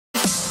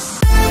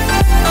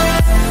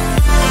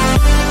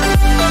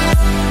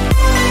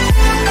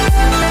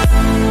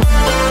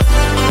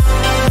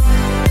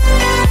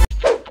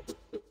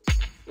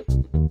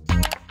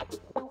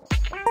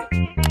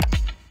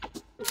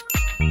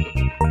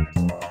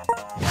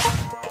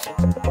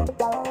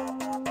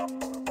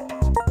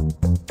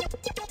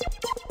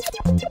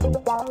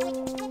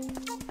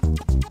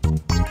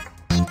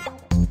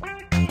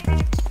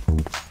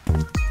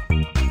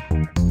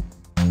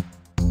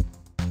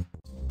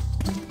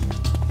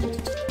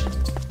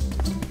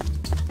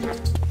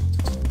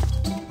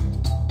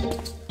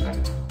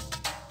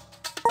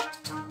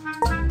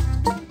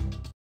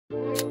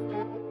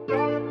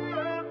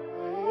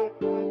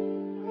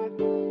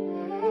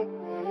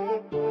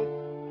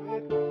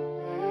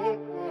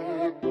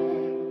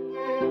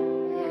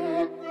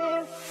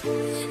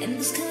En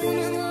busca de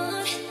un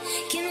amor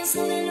que no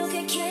sabe lo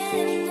que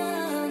quiere,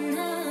 no,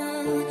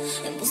 no.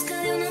 En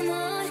busca de un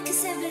amor que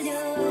se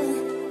perdió.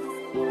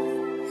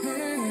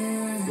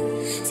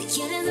 Si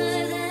quieres la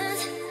verdad,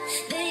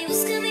 ven y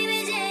búscame y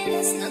me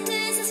llegas. No te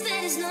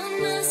desesperes, no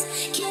más.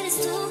 ¿Quieres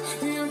tú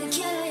lo que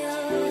quiero yo?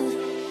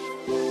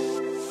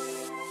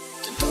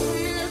 Tú todo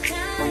me lo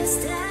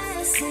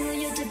traes. Luego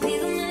yo te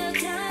pido, me lo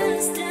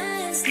traes.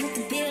 No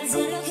te pido el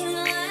cielo que no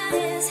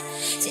hagas,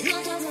 sino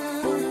todo.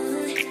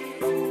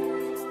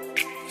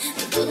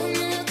 Tú todo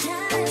me lo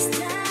traes.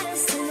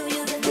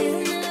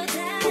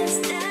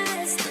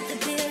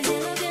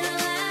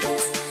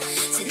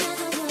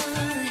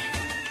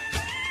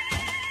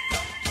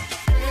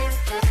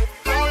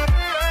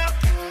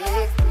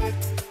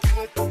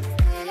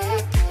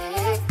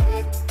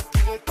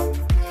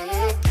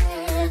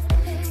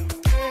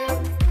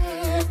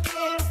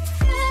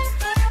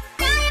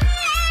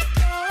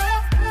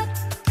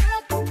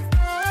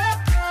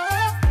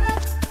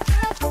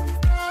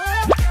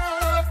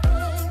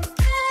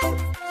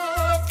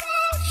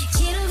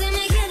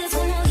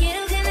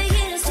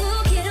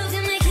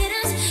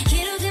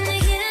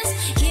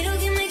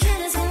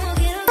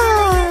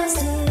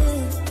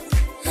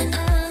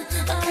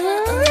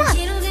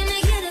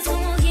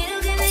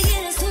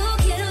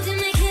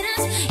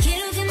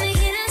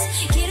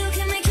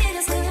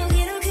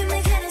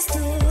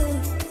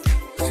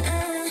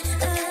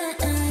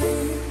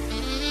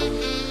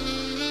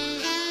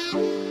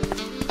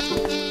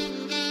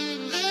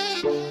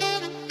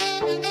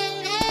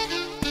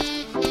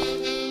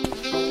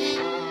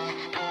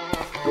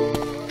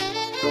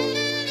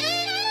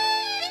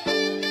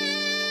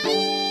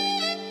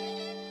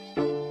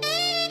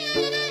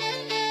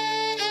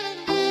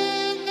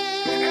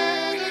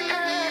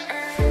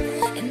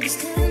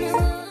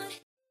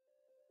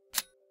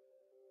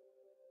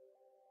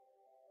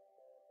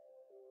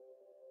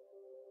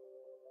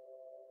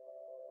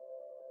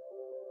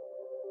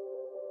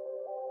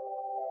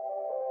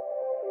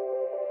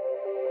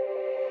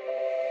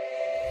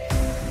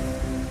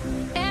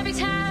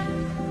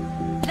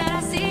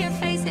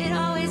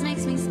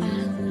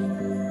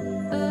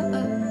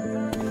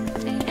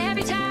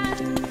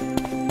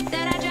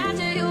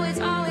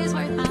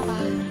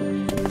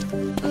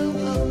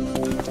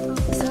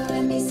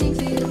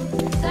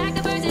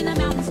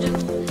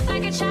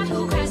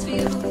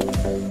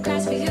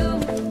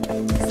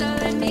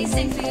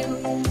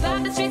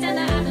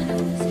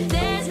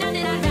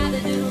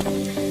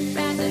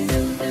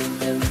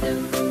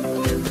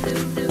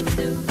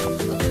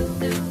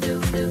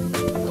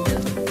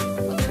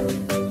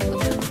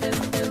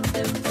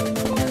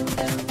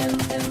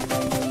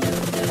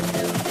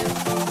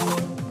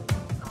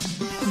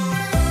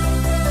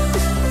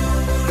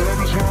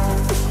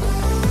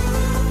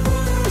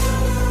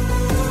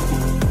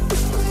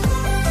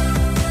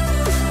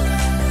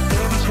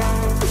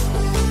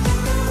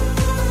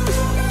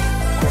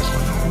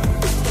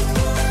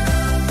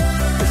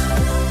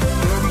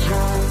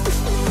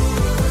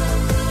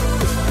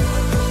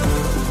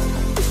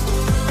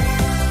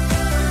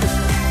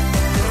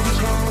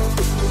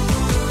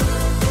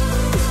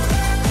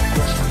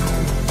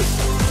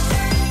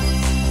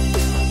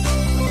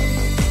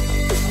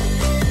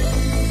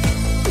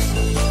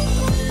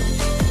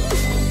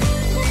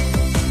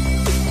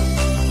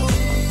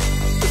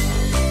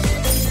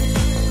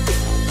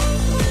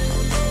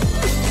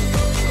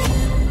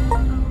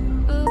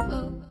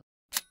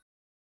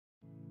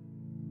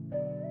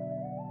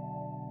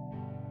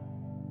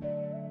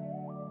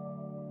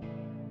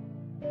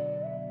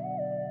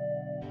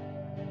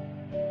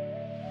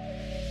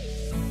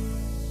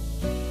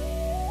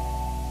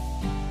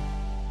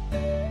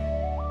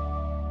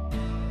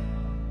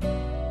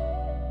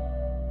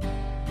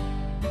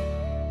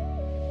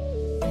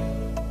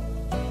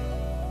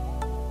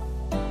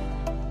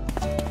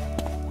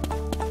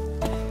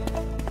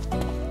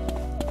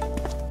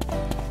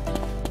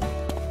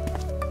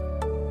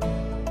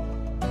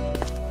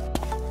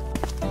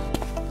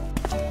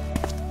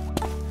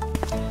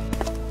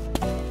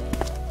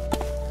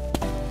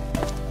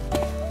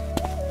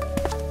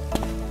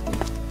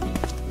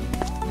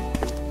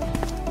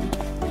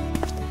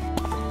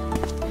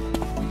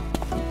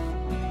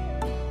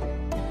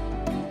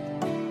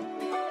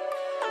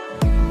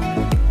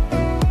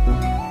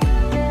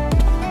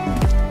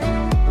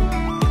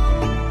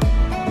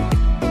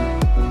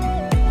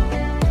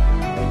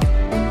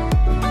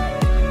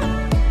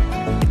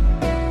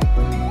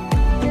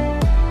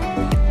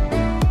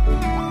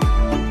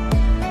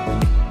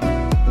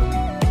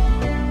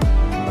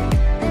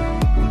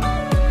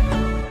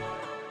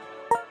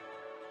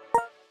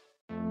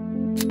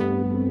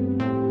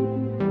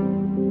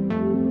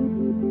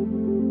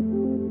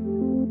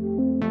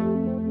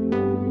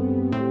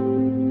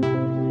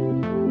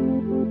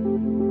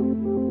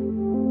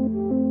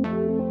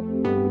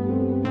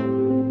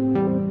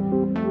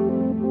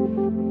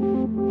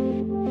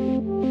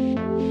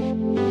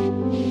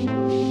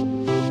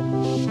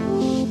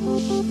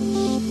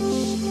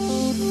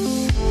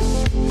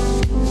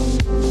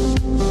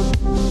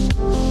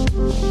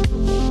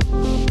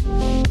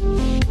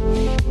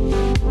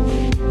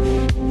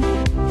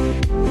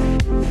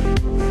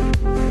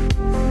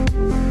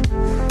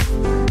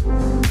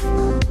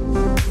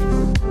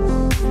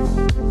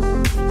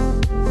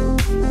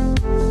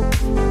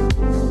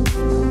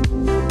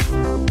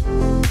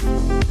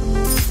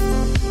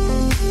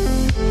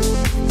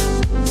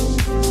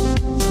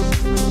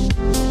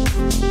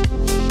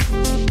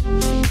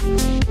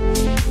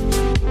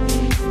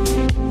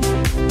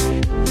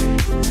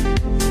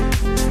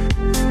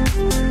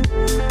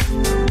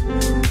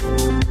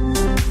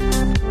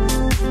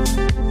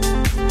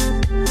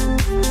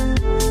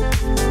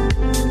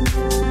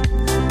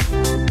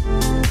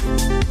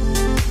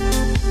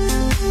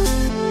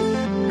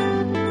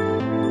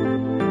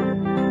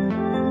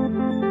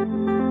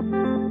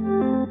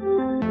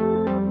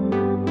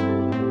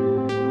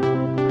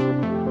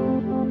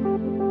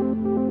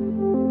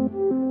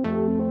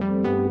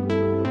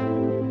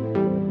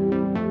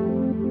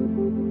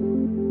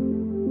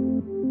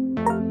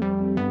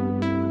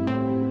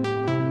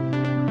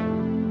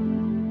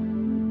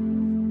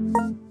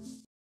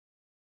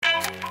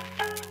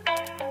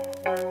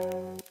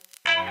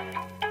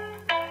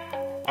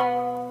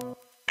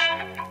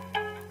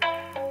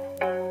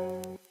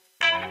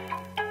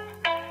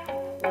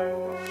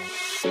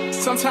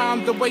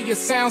 Sometimes the way it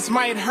sounds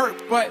might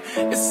hurt, but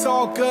it's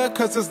all good,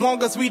 cause as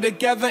long as we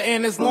together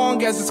and as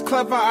long as it's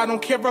clever, I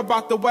don't care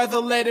about the weather,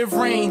 let it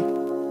rain.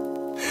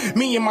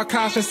 Me and my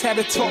conscience had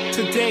a talk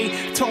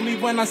today. Told me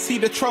when I see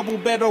the trouble,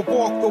 better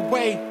walk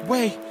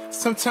away.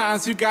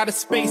 Sometimes you gotta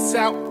space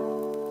out.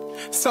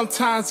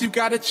 Sometimes you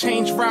gotta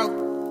change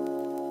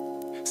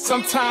route.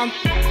 Sometimes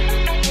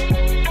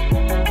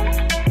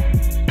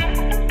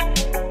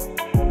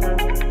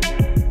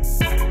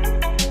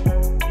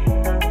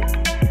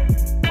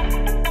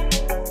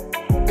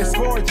it's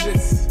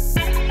gorgeous.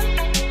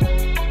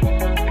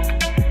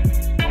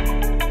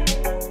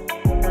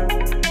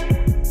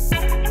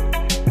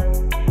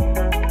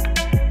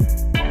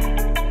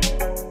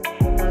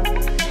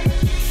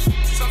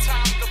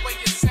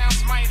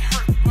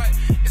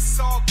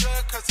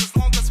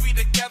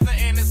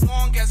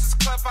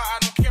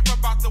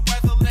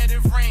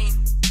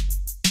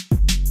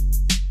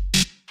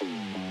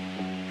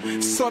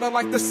 Sorta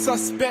like the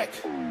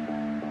suspect,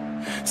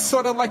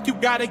 sorta like you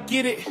gotta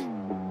get it,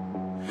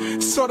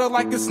 sorta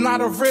like it's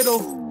not a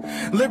riddle.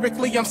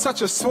 Lyrically, I'm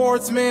such a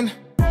swordsman.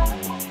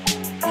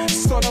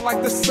 Sorta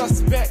like the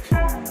suspect,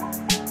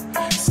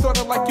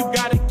 sorta like you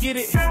gotta get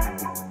it,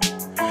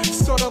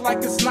 sorta like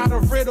it's not a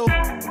riddle.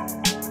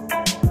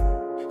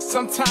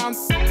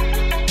 Sometimes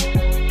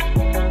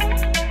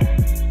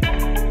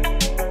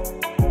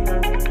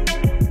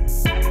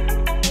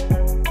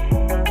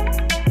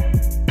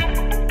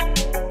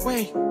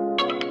wait.